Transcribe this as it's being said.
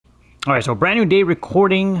Alright, so brand new day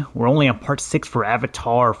recording. We're only on part 6 for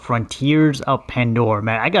Avatar Frontiers of Pandora.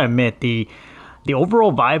 Man, I gotta admit, the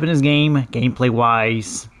overall vibe in this game, gameplay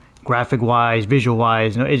wise, graphic wise, visual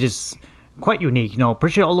wise, it's just quite unique.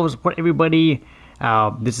 Appreciate all of support, everybody.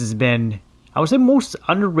 This has been, I would say, most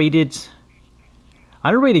underrated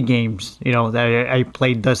games, that I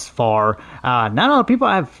played thus far. Not a lot of people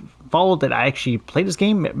have followed that I actually played this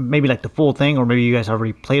game, maybe like the full thing, or maybe you guys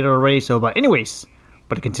already played it already. So, but anyways.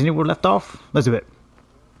 But to continue where we left off, let's do it.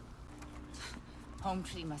 Home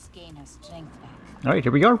tree must gain her strength back. All right,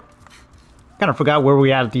 here we go. Kind of forgot where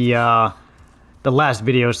we at the last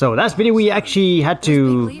video. So last video we actually had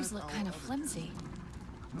to Leaves look kind of flimsy.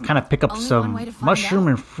 kind of pick up some mushroom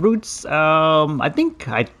and fruits. I think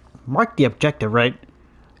I marked the objective, right?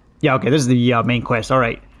 Yeah, okay, this is the main quest. All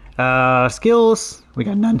right. Skills. We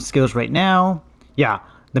got none skills right now. Yeah,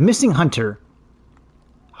 the missing hunter.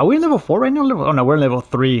 Are we in level 4 right now? Oh no, we're in level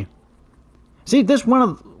 3. See, this one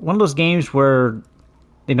of those games where,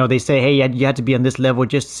 they say, hey, you had to be on this level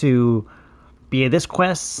just to be in this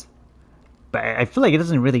quest. But I feel like it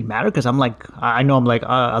doesn't really matter because I know I'm like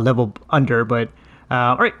a level under, but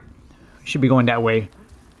all right, should be going that way.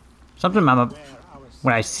 Something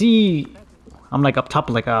when I see, I'm like up top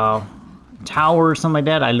of like a tower or something like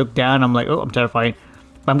that. I look down, I'm like, oh, I'm terrified.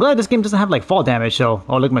 But I'm glad this game doesn't have like fall damage. So,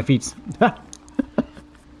 oh, look at my feet.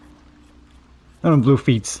 And blue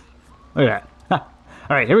feet. Look at that.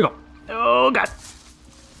 Alright, here we go. Oh god.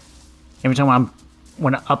 Every time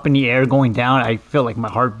when I'm up in the air going down, I feel like my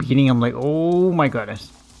heart beating. I'm like, oh my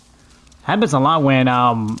goodness. Happens a lot when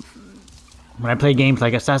I play games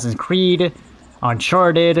like Assassin's Creed,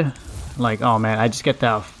 Uncharted. Like, oh man, I just get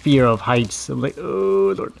that fear of heights. I'm like,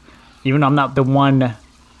 oh lord. Even though I'm not the one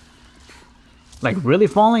like really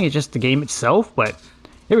falling, it's just the game itself, but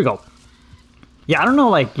here we go. Yeah, I don't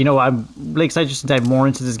know, I'm really excited just to dive more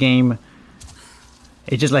into this game.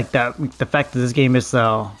 It's just like the fact that this game is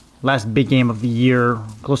the last big game of the year,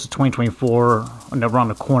 close to 2024, and around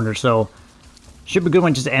the corner, so should be a good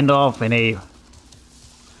one just to end off in a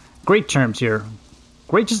great terms here.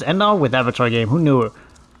 Great just end off with Avatar game, who knew it?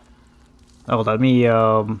 Oh, let me,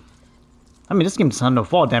 I mean, this game doesn't have no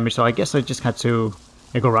fall damage, so I guess I just had to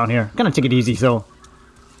go around here. Kind of take it easy, so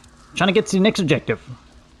trying to get to the next objective.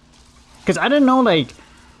 Because I didn't know, like,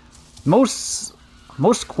 most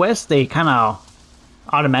quests, they kind of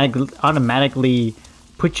automatically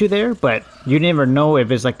put you there, but you never know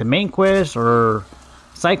if it's, like, the main quest or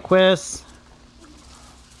side quests.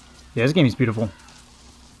 Yeah, this game is beautiful.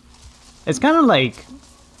 It's kind of like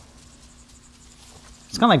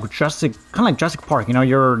Jurassic Park,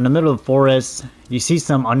 you're in the middle of the forest, you see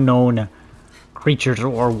some unknown creatures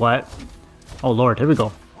or what. Oh, Lord, here we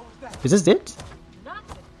go. Is this it?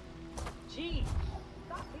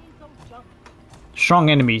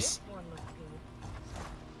 Strong enemies.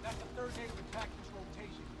 That's the third day to attack this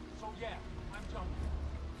rotation. So yeah, I'm jumping.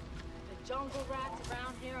 The jungle rats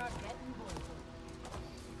around here are getting poisoned.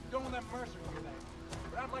 Don't let Mercer hear that.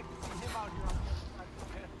 But I'd like to see him out here on the other side of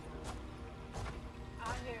the head. I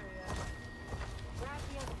hear ya. Grab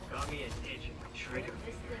the other one. Got me an itch in my trigger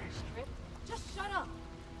This finger. thing stripped. Just shut up.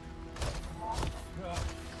 Amen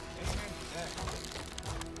to that.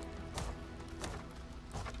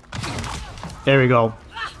 There we go.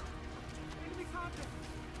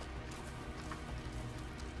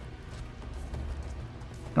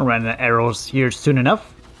 I'll run the arrows here soon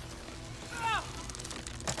enough.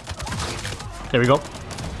 There we go.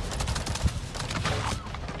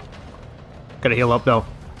 Gotta heal up though.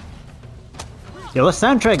 Yo, the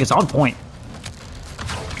soundtrack is on point.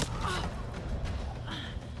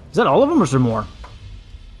 Is that all of them or is there more?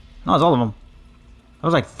 No, it's all of them. That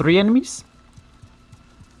was like 3 enemies?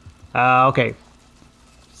 Okay.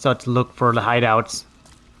 So let's look for the hideouts.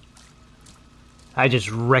 I just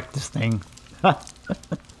wrecked this thing. The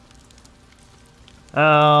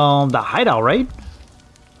hideout, right?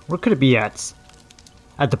 Where could it be at?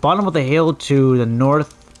 At the bottom of the hill to the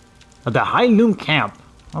north of the High Loom Camp.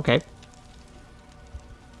 Okay.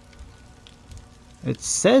 It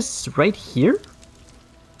says right here?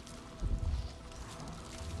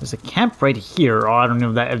 There's a camp right here. Oh, I don't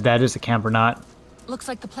know if that is a camp or not. Looks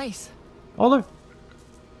like the place. Oh, look.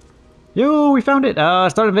 Yo, we found it.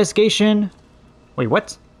 Start investigation. Wait,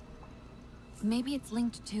 what? Maybe it's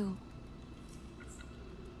linked to...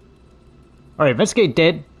 Alright, investigate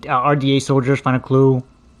dead RDA soldiers, find a clue.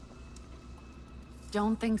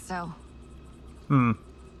 Don't think so. Hmm.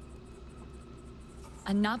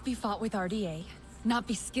 A Napi fought with RDA.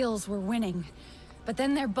 Napi skills were winning. But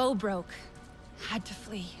then their bow broke. Had to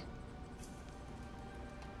flee.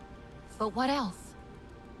 But what else?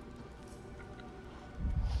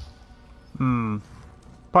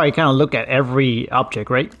 Probably kind of look at every object,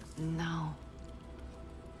 right? No.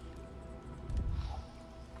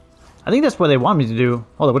 I think that's what they want me to do.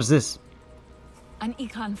 Hold on, what is this? An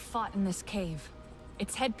Econ fought in this cave.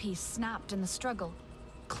 Its headpiece snapped in the struggle,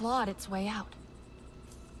 clawed its way out.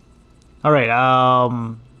 Alright,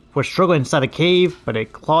 we're struggling inside a cave, but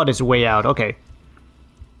it clawed its way out. Okay.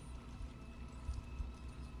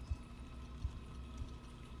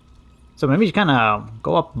 So maybe you kind of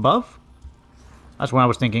go up above? That's what I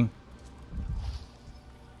was thinking.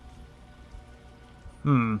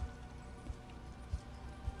 I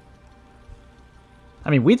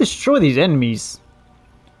mean, we destroy these enemies.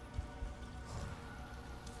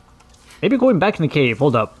 Maybe going back in the cave.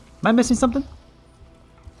 Hold up. Am I missing something?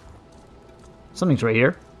 Something's right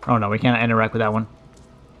here. Oh no, we can't interact with that one.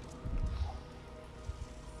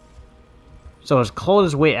 So it's clawed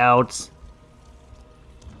his way out.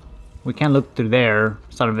 We can't look through there.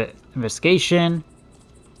 Start of investigation.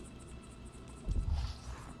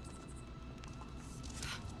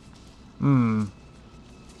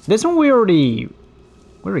 This one we already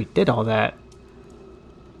did all that.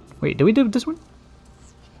 Wait, did we do this one?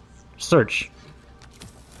 Search.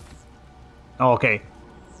 Oh, okay.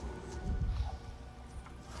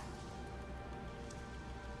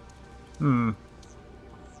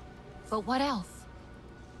 But what else?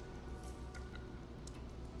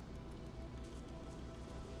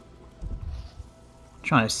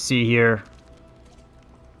 Trying to see here.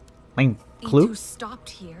 Like clue? E2 stopped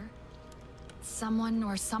here. Someone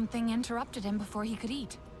or something interrupted him before he could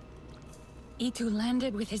eat. E2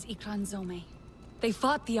 landed with his Ikran Zome. They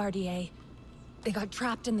fought the RDA. They got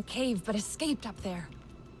trapped in the cave but escaped up there.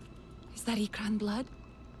 Is that Ikran blood?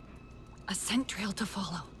 A scent trail to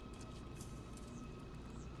follow.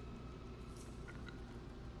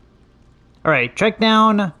 Alright, track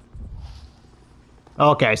down.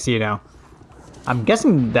 Okay, I see it now. I'm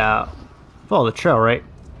guessing the follow the trail, right?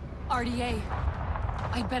 RDA.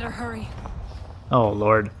 I'd better hurry. Oh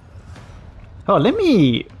lord. Oh, let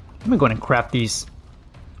me go ahead and craft these.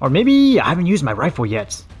 Or maybe I haven't used my rifle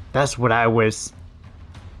yet. That's what I was.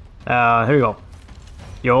 Here we go.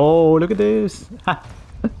 Yo, look at this.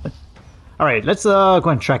 Alright, let's go ahead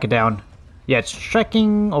and track it down. Yeah, it's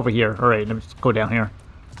tracking over here. Alright, let's go down here.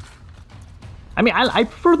 I mean, I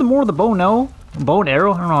prefer the more the bow, no? Bow and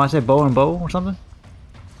arrow? I don't know, I said bow and bow or something.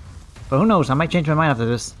 But who knows, I might change my mind after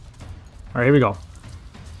this. Alright, here we go.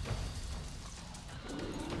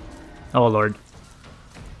 Oh lord.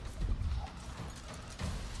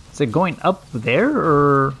 Is it going up there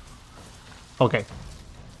or... Okay.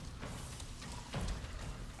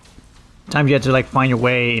 Sometimes you have to like find your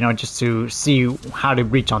way, you know, just to see how to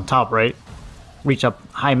reach on top, right? Reach up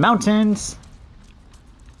high mountains.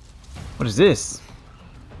 What is this?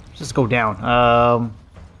 Let's just go down.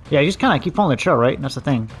 Yeah, you just kind of keep following the trail, right? That's the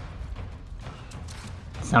thing.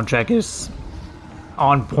 Soundtrack is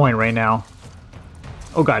on point right now.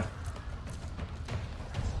 Oh god.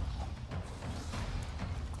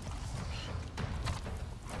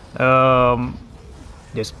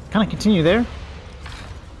 Just kind of continue there.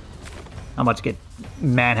 I'm about to get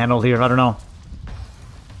manhandled here. I don't know.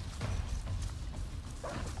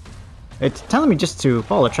 It's telling me just to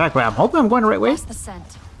follow the track, but I'm hoping I'm going the right way. Lost the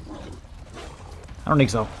scent. I don't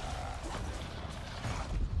think so.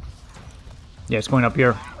 Yeah, it's going up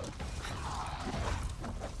here.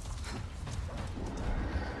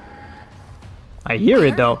 I hear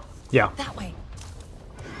it though. Yeah. That way.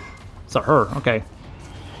 It's a her. Okay.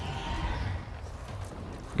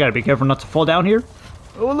 Gotta be careful not to fall down here.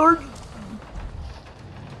 Oh lord.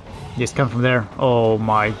 Yes, come from there. Oh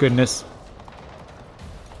my goodness.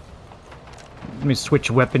 Let me switch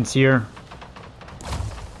weapons here.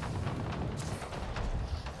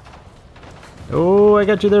 Oh, I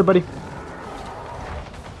got you there, buddy.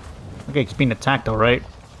 Okay, it's being attacked, all right.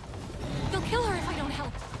 They'll kill her if I don't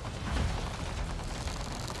help.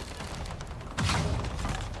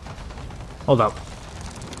 Hold up.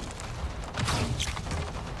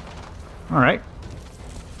 All right.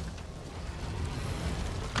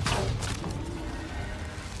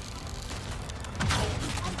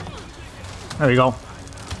 There we go.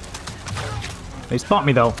 They spot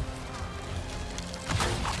me though.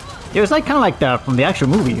 It was like kind of like that from the actual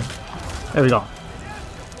movie. There we go.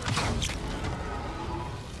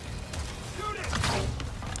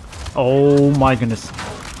 Oh my goodness.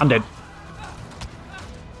 I'm dead.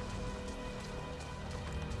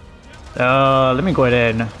 Let me go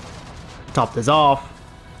ahead and top this off.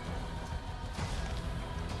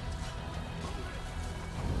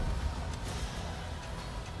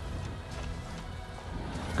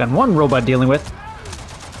 Got one robot dealing with.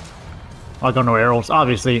 Oh, I got no arrows,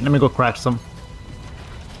 obviously. Let me go crack some.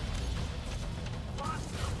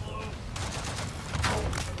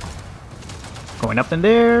 Going up in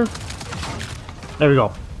there. There we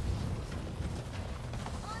go.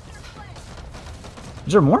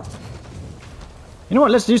 Is there more? You know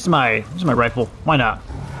what? Let's use my rifle. Why not?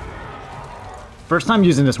 First time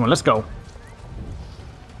using this one. Let's go.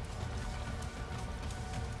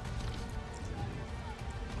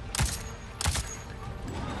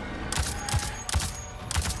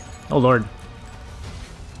 Oh lord. I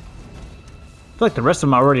feel like the rest of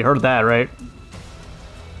them already heard that, right?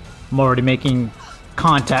 I'm already making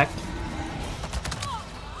contact.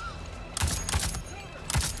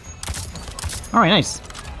 Alright, nice.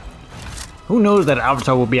 Who knows that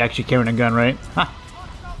Avatar will be actually carrying a gun, right? Huh.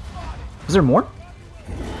 Is there more?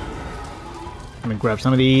 Let me grab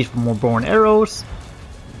some of these for more bow and arrows.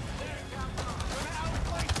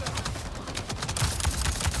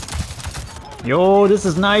 Yo, this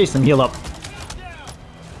is nice. And heal up.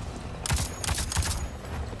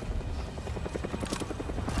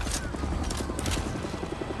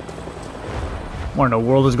 What in the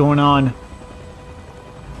world is going on?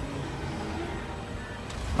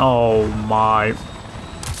 Oh my.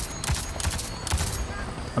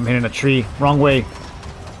 I'm hitting a tree. Wrong way.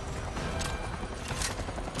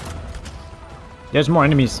 There's more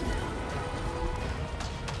enemies.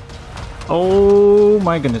 Oh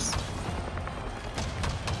my goodness.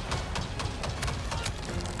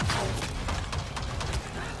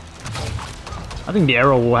 I think the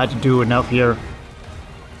arrow will have to do enough here.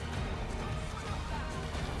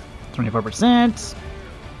 25%.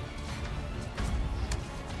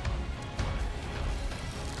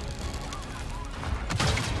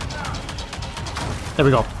 There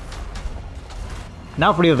we go.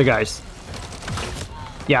 Now for the other guys.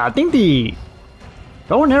 Yeah, I think the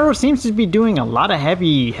bow and arrow seems to be doing a lot of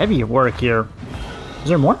heavy work here. Is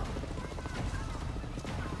there more?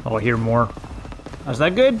 Oh, I hear more. Is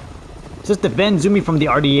that good? It says defend Zumi from the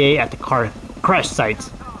RDA at the car crash site.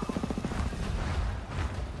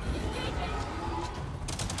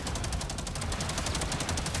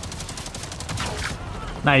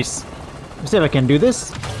 Nice. Let's see if I can do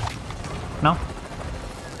this. No?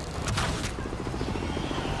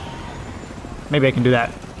 Maybe I can do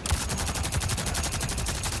that.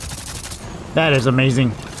 That is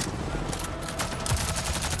amazing.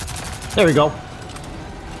 There we go.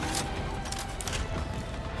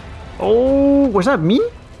 Oh, was that me?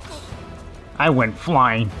 I went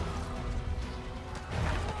flying.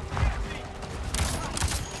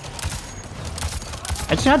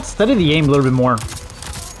 I just had to study the aim a little bit more.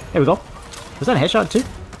 There we go. Was that a headshot too?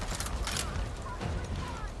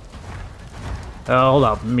 Hold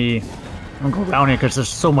up, I'm gonna go around here because there's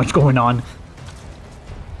so much going on.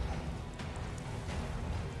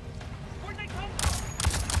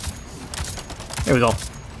 There we go.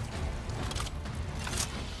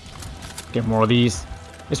 Get more of these.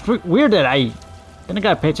 It's weird that I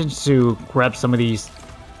gotta pay attention to grab some of these.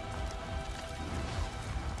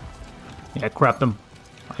 Yeah, grab them.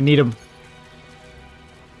 I need them.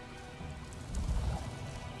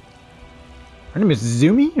 Her name is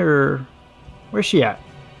Zumi, or where's she at?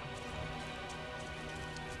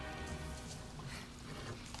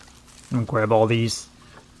 I'm gonna grab all these.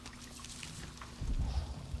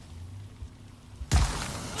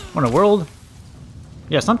 What in the world?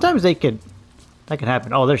 Yeah, sometimes that could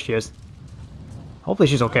happen. Oh, there she is. Hopefully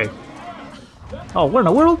she's okay. Oh, what in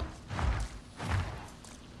the world?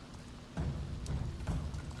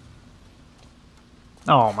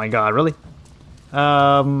 Oh my god, really?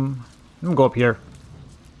 I'm gonna go up here.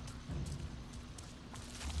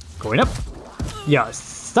 Going up? Yeah,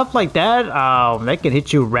 stuff like that, that can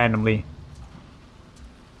hit you randomly.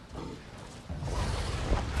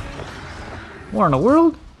 What in the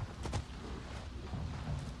world?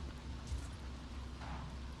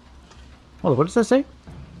 Hold on, what does that say?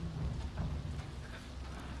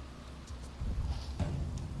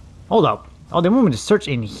 Hold up. Oh, they want me to search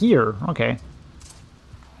in here. Okay.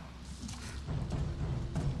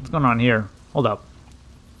 What's going on here? Hold up.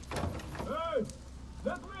 Hey!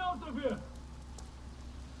 Let me out of here!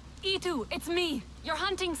 E2, it's me, your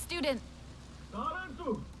hunting student.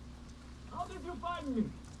 Naruto! How did you find me?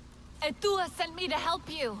 Etua sent me to help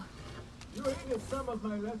you. You hated some of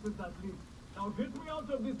my lessons at least. Now get me out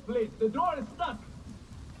of this place. The door is stuck.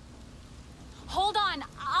 Hold on,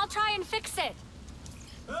 I'll try and fix it.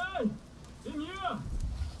 Hey! In here!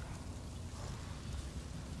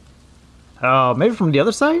 Maybe from the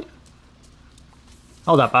other side?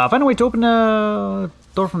 Hold up, find a way to open the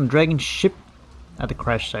door from the dragon ship at the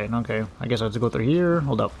crash site. Okay, I guess I have to go through here.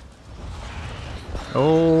 Hold up.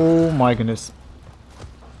 Oh my goodness.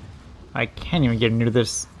 I can't even get near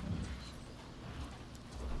this.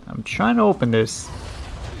 I'm trying to open this.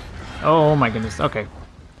 Oh my goodness. Okay.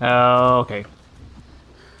 Okay.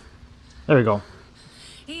 There we go.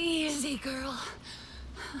 Easy, girl.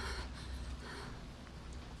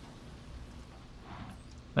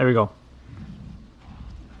 There we go.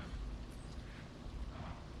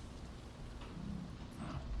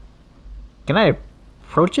 Can I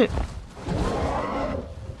approach it?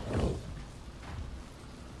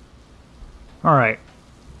 Alright.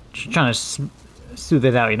 Just trying to soothe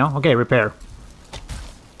it out, you know? Okay, repair.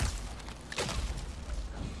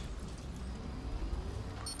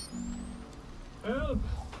 Help!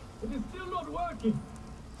 It is still not working.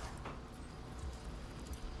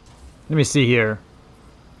 Let me see here.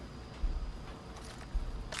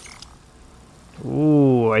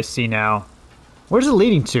 Ooh, I see now. Where's it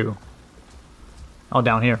leading to? Oh,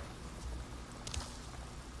 down here.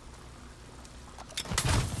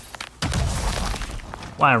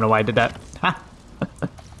 Well, I don't know why I did that. Ha!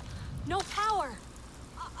 No power.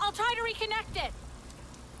 I'll try to reconnect it.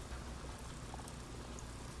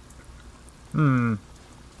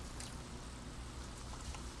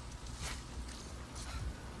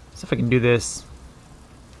 See if I can do this.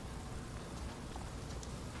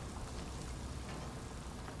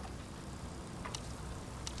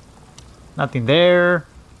 Nothing there.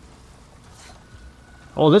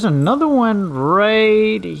 Oh, there's another one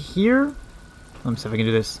right here. Let me see if I can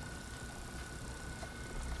do this.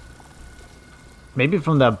 Maybe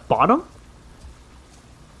from the bottom?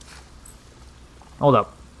 Hold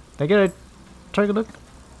up. Did I get a target look?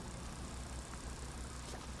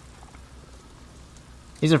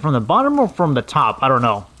 Is it from the bottom or from the top? I don't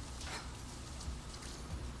know.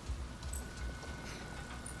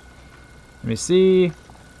 Let me see.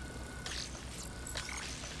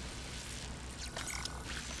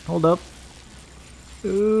 Hold up.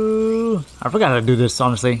 Ooh. I forgot how to do this,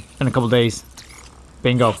 honestly. In a couple days.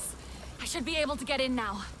 Bingo. Yes. I should be able to get in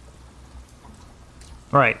now.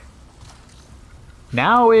 Alright.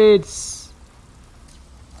 Now it's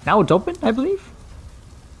open, I believe.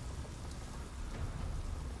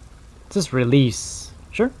 Just release.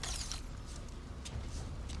 Sure.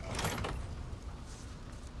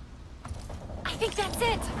 I think that's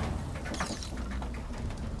it.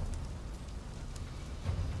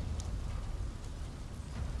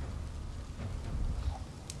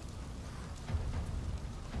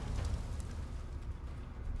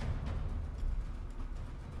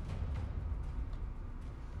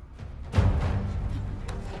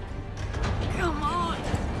 Come on.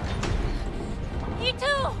 You too.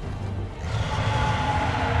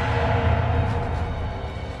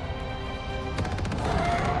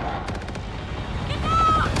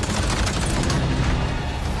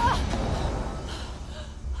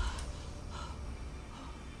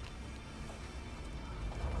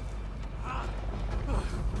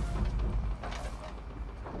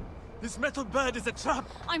 This metal bird is a trap!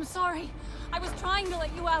 I'm sorry. I was trying to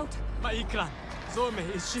let you out. My Ikran,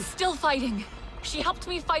 Zorme, is she? Still fighting. She helped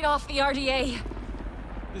me fight off the RDA.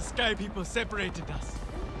 The Sky People separated us.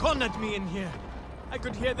 Cornered me in here. I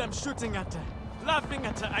could hear them shooting at her, laughing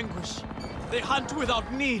at her anguish. They hunt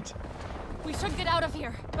without need. We should get out of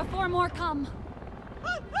here before more come.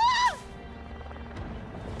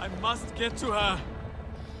 I must get to her.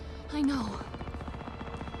 I know.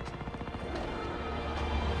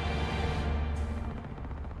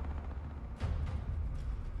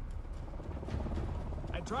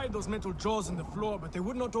 I tried those metal jaws in the floor, but they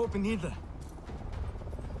would not open either.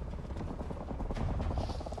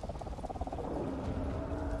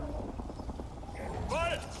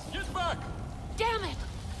 Quiet! Get back! Damn it!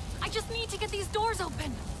 I just need to get these doors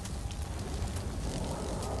open.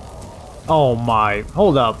 Oh my.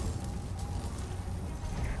 Hold up.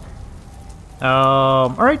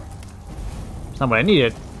 Alright. It's not what I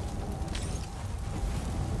needed.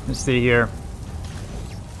 Let's see here.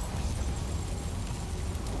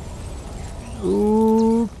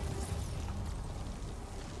 Ooh.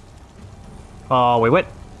 Oh, wait, what?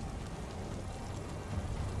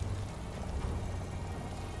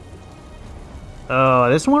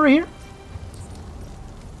 This one right here?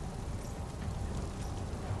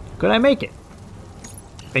 Could I make it?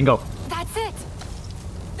 Bingo. That's it.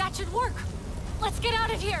 That should work. Let's get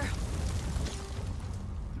out of here.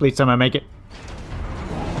 Please tell me I make it.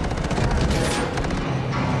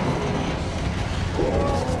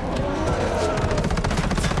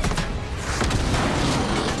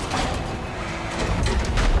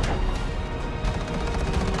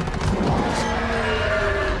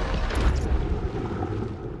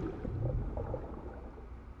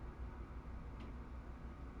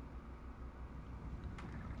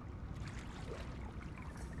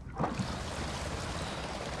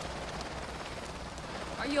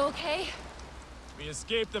 you okay? We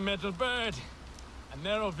escaped the metal bird. A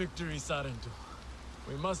narrow victory, Sarentu.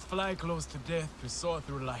 We must fly close to death to soar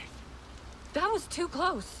through life. That was too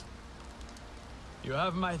close. You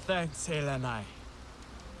have my thanks, Helenai.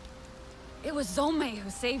 It was Zome who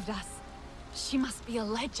saved us. She must be a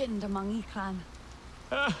legend among Ikran.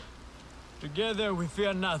 Together we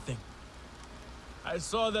fear nothing. I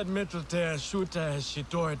saw that metal tear shoot her as she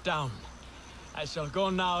tore it down. I shall go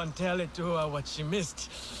now and tell it to her what she missed.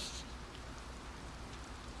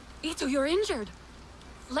 Ito, you're injured.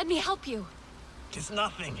 Let me help you. 'Tis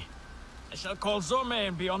nothing. I shall call Zome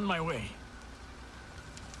and be on my way.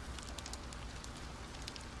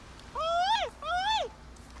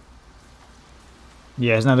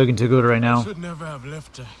 Yeah, it's not looking too good right I now. should never have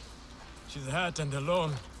left her. She's hurt and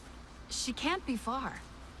alone. She can't be far.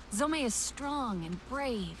 Zome is strong and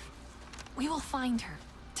brave. We will find her.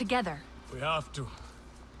 Together. We have to.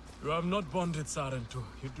 You have not bonded, Sarentu.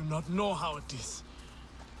 You do not know how it is.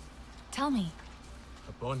 Tell me.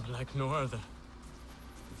 A bond like no other.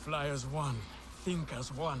 We fly as one, think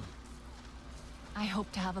as one. I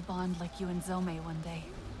hope to have a bond like you and Zome one day.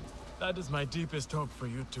 That is my deepest hope for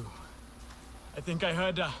you two. I think I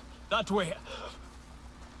heard her. That way.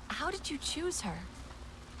 How did you choose her?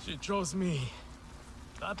 She chose me.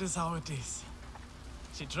 That is how it is.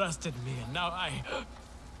 She trusted me, and now I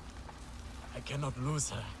cannot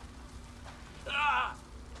lose her. Ah!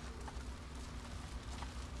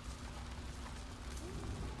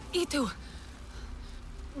 Itu!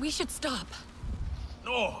 We should stop.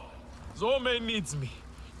 No! Zome needs me.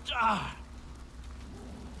 Ah!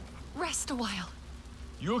 Rest a while.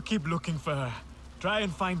 You keep looking for her. Try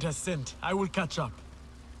and find her scent. I will catch up.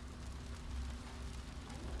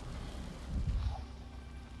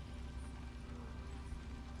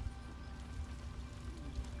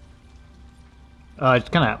 It's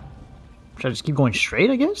kind of... Should I just keep going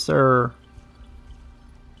straight, I guess? Or...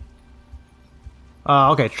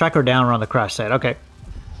 okay, track her down around the crash site. Okay.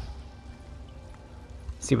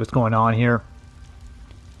 See what's going on here.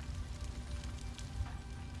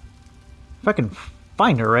 If I can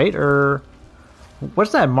find her, right? Or...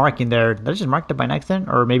 What's that marking there? Did I just mark it by an accident?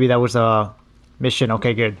 Or maybe that was a mission.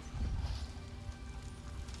 Okay, good.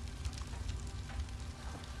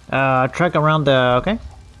 Track around the... Okay.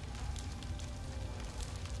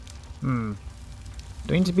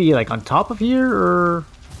 Do we need to be like on top of here or...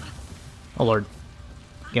 Oh lord.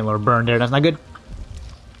 Getting a little burned there, that's not good.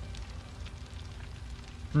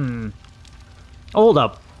 Oh, hold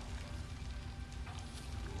up.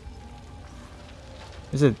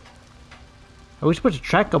 Is it... Are we supposed to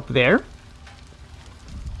track up there?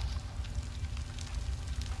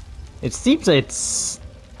 It seems that it's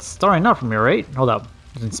starting out from here, right? Hold up.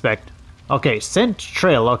 Let's inspect. Okay, scent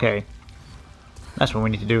trail, okay. That's what we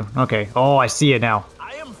need to do. Okay. Oh, I see it now.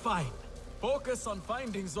 I am fine. Focus on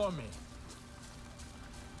finding Zome.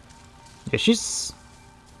 Yeah, she's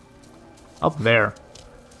up there.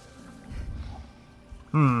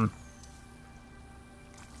 Now,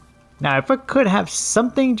 if I could have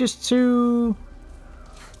something just to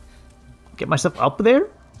get myself up there,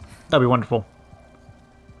 that'd be wonderful.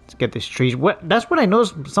 Let's get these trees. That's what I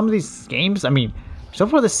noticed with some of these games. I mean, so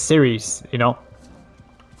far this series, you know,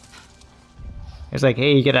 it's like,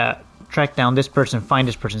 hey, you gotta track down this person, find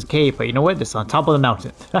this person's cave, but you know what? It's on top of the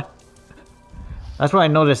mountain. That's what I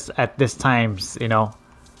noticed at this times, you know.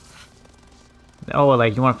 Oh,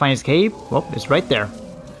 like, you want to find his cave? Well, it's right there.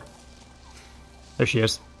 There she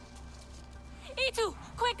is. Itu!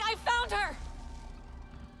 Quick, I found her!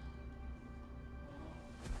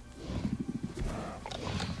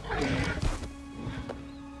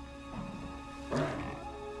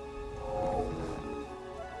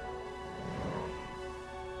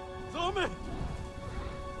 Zome!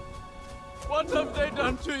 What have they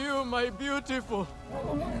done to you, my beautiful?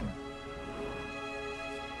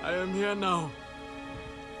 I am here now.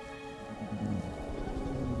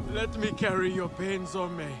 Let me carry your pain,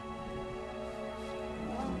 Zome.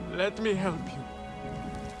 Let me help you.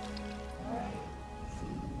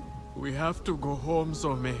 We have to go home,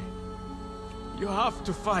 Zome. You have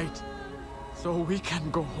to fight, so we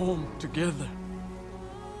can go home together.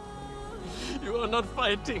 You are not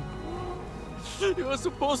fighting. You are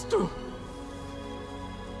supposed to.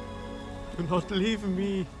 Do not leave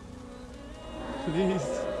me.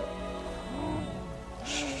 Please.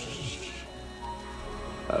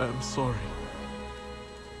 I am sorry.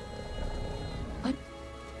 But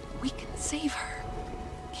we can save her,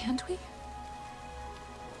 can't we?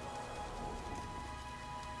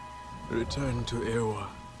 Return to Ewa.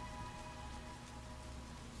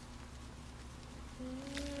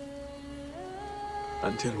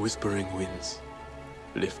 Until Whispering Winds.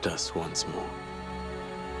 Lift us once more,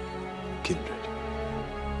 kindred.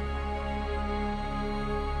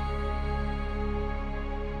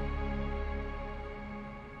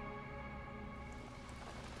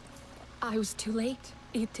 I was too late,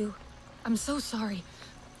 Itu. I'm so sorry.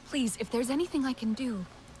 Please, if there's anything I can do...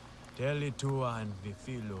 Tell Itua and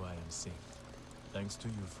Vifilu I am safe. Thanks to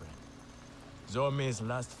you, friend. Zome's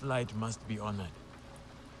last flight must be honored.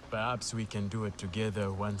 Perhaps we can do it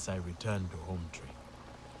together once I return to Home Tree.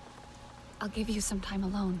 I'll give you some time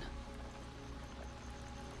alone.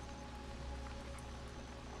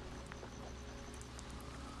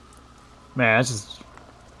 Man, it's just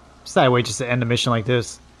sideways just to end the mission like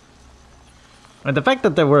this. And the fact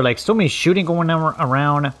that there were like so many shooting going on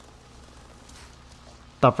around,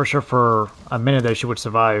 thought for sure for a minute that she would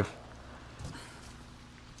survive.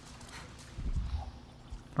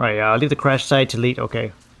 Alright, leave the crash site to lead.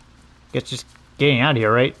 Okay. Guess just getting out of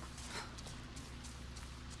here, right?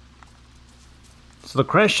 So the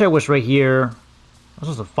crash site was right here. This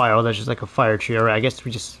was a fire. Oh, that's just like a fire tree. Alright, I guess we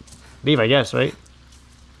just leave, I guess, right?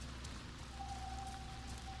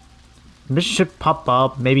 Mission should pop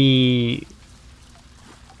up. Maybe...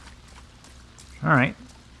 Alright.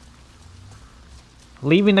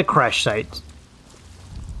 Leaving the crash site.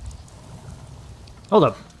 Hold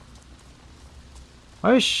up.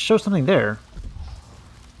 Why does it show something there?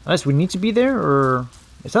 Unless we need to be there, or...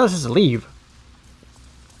 It tells us to leave.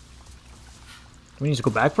 Do we need to go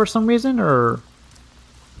back for some reason, or...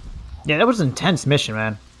 Yeah, that was an intense mission,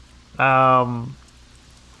 man. I'm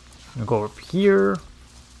gonna go over here.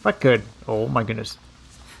 If I could. Oh my goodness.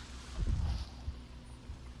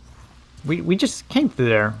 We just came through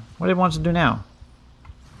there. What do they want us to do now?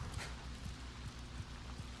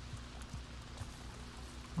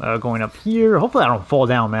 Going up here. Hopefully I don't fall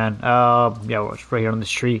down, man. Yeah, it's right here on this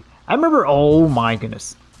tree. I remember... Oh my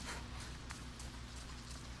goodness.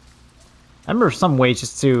 I remember some way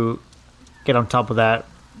just to get on top of that.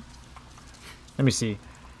 Let me see.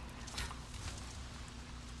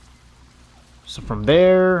 So from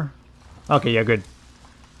there... Okay, yeah, good.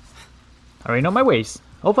 I already know my ways.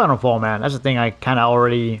 Hopefully I don't fall, man. That's the thing I kind of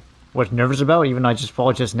already was nervous about, even though I just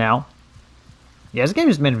fall just now. Yeah, this game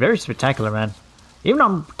has been very spectacular, man. Even though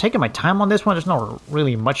I'm taking my time on this one, there's not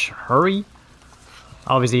really much hurry.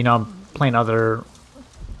 Obviously, you know, I'm playing other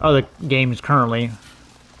games currently.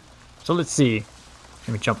 So let's see.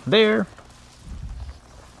 Let me jump there.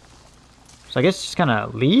 So I guess just kind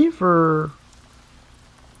of leave, or...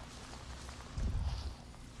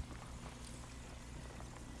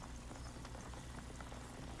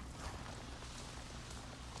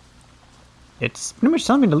 It's pretty much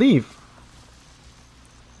telling me to leave.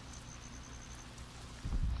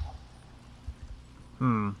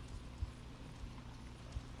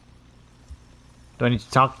 Do I need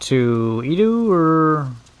to talk to Edu, or...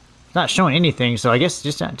 It's not showing anything, so I guess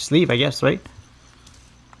just leave, I guess, right?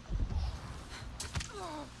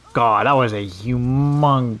 God, that was a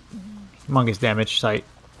humongous damage site.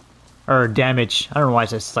 Or damage. I don't know why it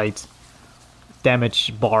says site.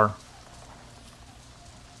 Damage bar.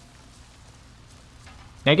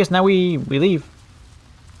 I guess now we leave.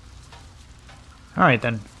 Alright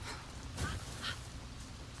then.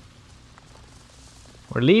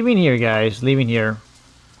 We're leaving here, guys. Leaving here.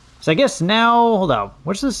 So I guess now... Hold up.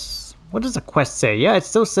 What's this? What does the quest say? Yeah, it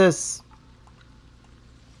still says...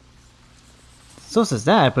 It still says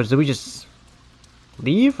that, but do we just...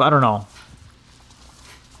 leave? I don't know.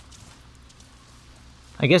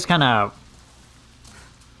 I guess kind of...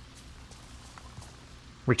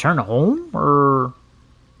 return home? Or...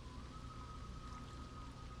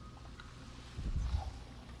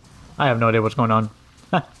 I have no idea what's going on.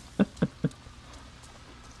 Let's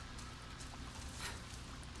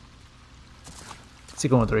see,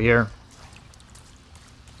 going through here.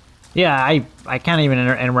 Yeah, I can't even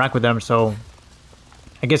interact with them, so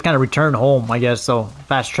I guess kind of return home, I guess. So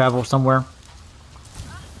fast travel somewhere.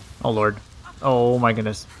 Oh lord. Oh my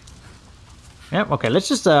goodness. Yep. Okay. Let's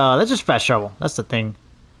just fast travel. That's the thing.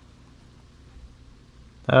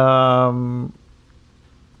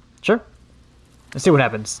 Sure. Let's see what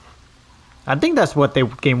happens. I think that's what the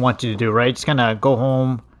game wants you to do, right? Just kind of go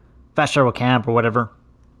home, fast travel camp or whatever.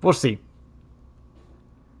 We'll see.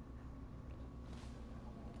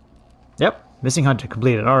 Yep, missing hunter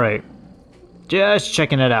completed. All right, just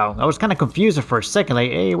checking it out. I was kind of confused for a second,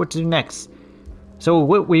 like, hey, what to do next? So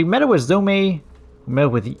we met with Zome, we met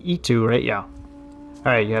with E2, right? Yeah. All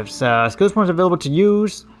right, you have skills points available to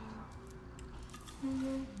use.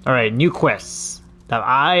 All right, new quests. The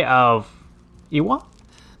Eye of Iwa. I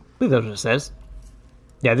believe that's what it says.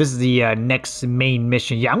 Yeah, this is the next main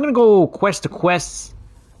mission. Yeah, I'm gonna go quest to quest,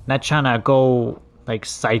 not trying to go like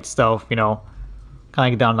side stuff, you know, kind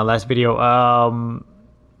of like down in the last video.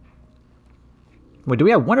 Wait, do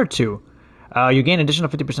we have 1 or 2? You gain additional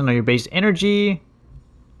 50% on your base energy.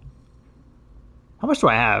 How much do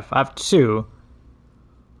I have? I have 2.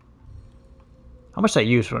 How much did I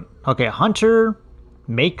use for? Okay, hunter,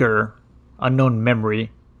 maker, unknown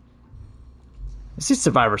memory. Let's see,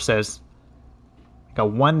 survivor says.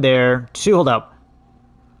 Got 1 there. 2. Hold up.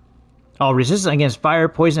 Oh, resistance against fire,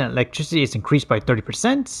 poison, and electricity is increased by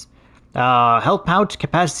 30%. Health pouch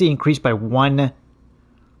capacity increased by 1.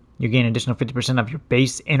 You gain additional 50% of your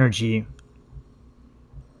base energy.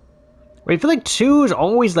 Wait, I feel like 2 is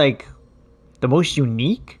always like the most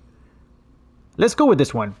unique. Let's go with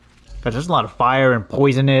this one. Because there's a lot of fire and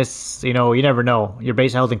poisonous. You know, you never know. Your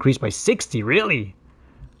base health increased by 60, really?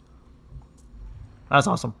 That's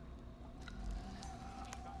awesome.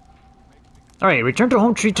 Alright, return to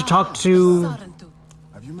home tree to talk to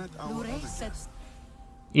Have you met our other guest?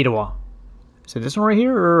 Itawa. Is it this one right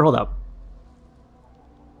here, or hold up?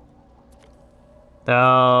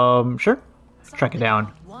 Sure. Track it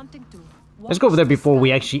down. Let's go over there before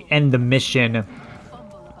we actually end the mission.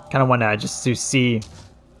 Kind of want to just to see,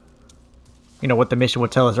 you know, what the mission will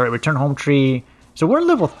tell us. All right, return home tree. So we're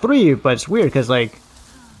level 3, but it's weird because, like,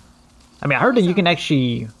 I mean, I heard that you can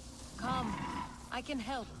actually. Come, I can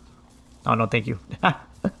help. Oh no, thank you.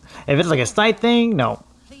 If it's like a side thing, no.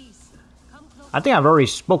 Please, come close. I think I've already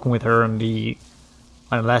spoken with her on the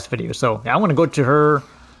last video, so yeah, I want to go to her.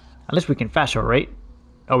 Unless we can fast her, right?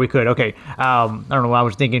 Oh, we could. Okay. I don't know what I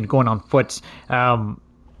was thinking. Going on foot.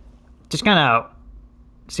 Just kind of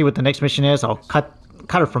see what the next mission is. I'll cut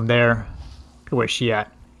her from there. Where's she at?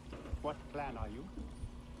 What plan are you?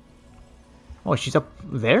 Oh, she's up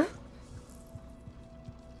there?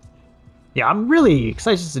 Yeah, I'm really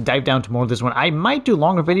excited to dive down to more of this one. I might do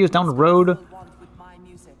longer videos down the road.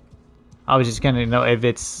 I was just gonna, you know,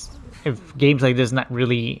 if games like this not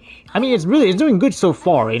really. I mean, it's doing good so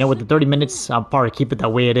far. You know, with the 30 minutes, I'll probably keep it that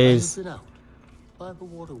way it is. By the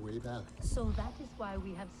waterway valley. So that is why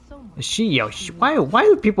we have so much. Why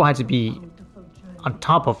do people have to be on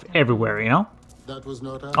top of everywhere? You know? That was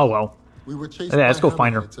not us. Oh well. We were chased Yeah, let's by go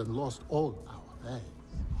find her. hammerheads and lost all our bags.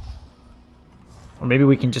 Or maybe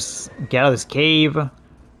we can just get out of this cave.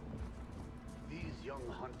 These young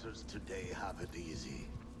hunters today have it easy.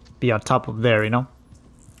 Be on top of there, you know?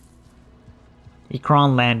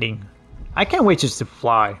 Ekron landing. I can't wait just to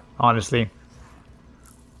fly, honestly.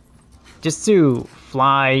 Just to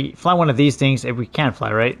fly one of these things if we can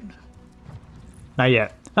fly, right? Not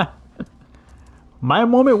yet. My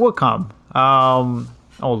moment will come. Oh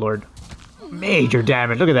lord. Major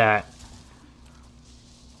damage, look at that.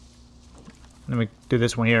 Let me do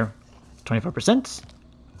this one here. 25%.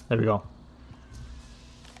 There we go.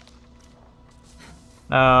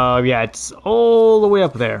 Yeah, it's all the way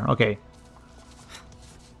up there. Okay.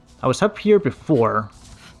 I was up here before.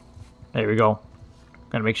 There we go.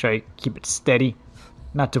 Gotta make sure I keep it steady,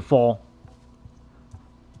 not to fall.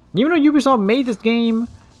 Even though Ubisoft made this game,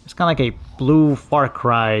 it's kind of like a blue Far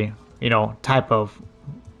Cry, you know, type of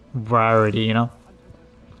variety, you know.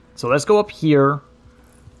 So let's go up here.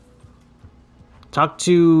 Talk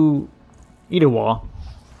to Itawa.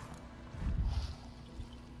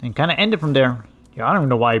 And kind of end it from there. Yeah, I don't even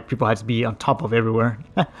know why people had to be on top of everywhere.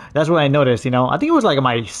 That's what I noticed, you know. I think it was like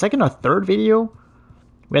my 2nd or 3rd video.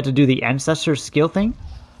 We had to do the ancestor skill thing.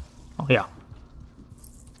 Oh, yeah.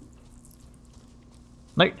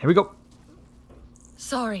 Right, here we go.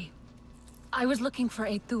 Sorry. I was looking for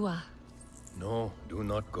Etua. No, do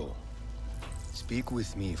not go. Speak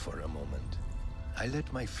with me for a moment. I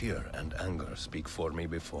let my fear and anger speak for me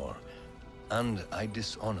before, and I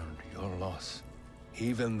dishonored your loss.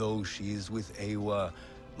 Even though she is with Ewa,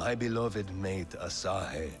 my beloved mate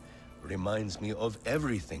Asahe reminds me of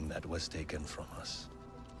everything that was taken from us.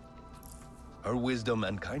 Her wisdom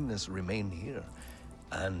and kindness remain here,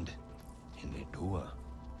 and in Etua.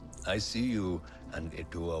 I see you and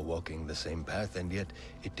Etua walking the same path, and yet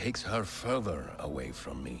it takes her further away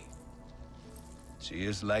from me. She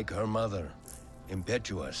is like her mother,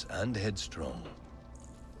 impetuous and headstrong.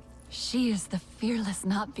 She is the fearless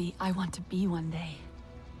Navi I want to be one day.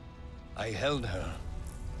 I held her,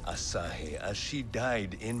 Asahi, as she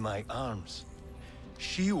died in my arms.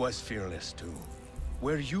 She was fearless too.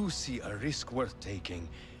 Where you see a risk worth taking,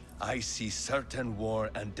 I see certain war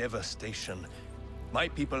and devastation. My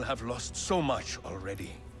people have lost so much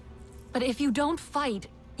already. But if you don't fight,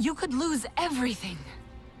 you could lose everything.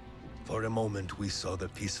 For a moment we saw the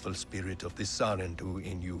peaceful spirit of the Sarentu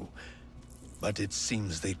in you, but it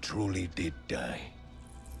seems they truly did die.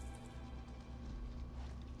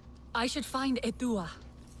 I should find Etua.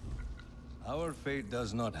 Our fate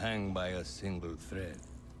does not hang by a single thread.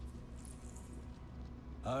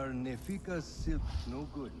 Our Nefika's silk no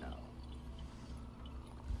good now.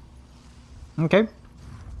 Okay.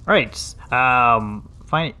 Alright.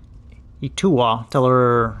 Find Itua. Tell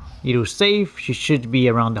her Itu's safe. She should be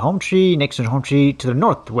around the home tree, next to the home tree to the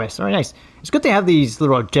northwest. Alright, nice. It's good to have these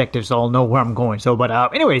little objectives so I'll know where I'm going. So, but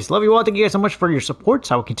anyways, love you all. Thank you guys so much for your support.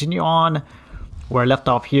 So I will continue on where I left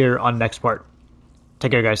off here on the next part.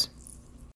 Take care, guys.